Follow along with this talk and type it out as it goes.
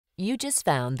You just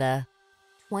found the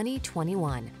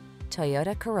 2021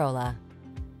 Toyota Corolla.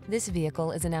 This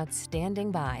vehicle is an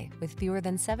outstanding buy with fewer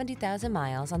than 70,000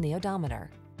 miles on the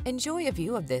odometer. Enjoy a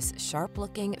view of this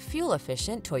sharp-looking,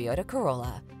 fuel-efficient Toyota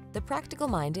Corolla, the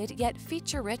practical-minded yet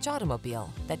feature-rich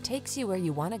automobile that takes you where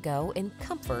you want to go in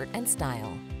comfort and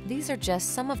style. These are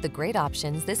just some of the great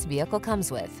options this vehicle comes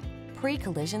with: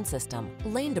 pre-collision system,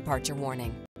 lane departure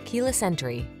warning, keyless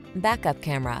entry, backup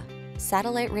camera,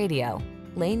 satellite radio,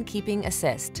 lane keeping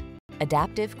assist,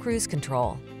 adaptive cruise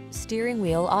control, steering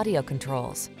wheel audio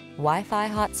controls, Wi-Fi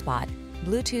hotspot,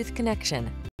 Bluetooth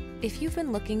connection. If you've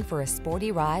been looking for a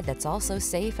sporty ride that's also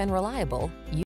safe and reliable,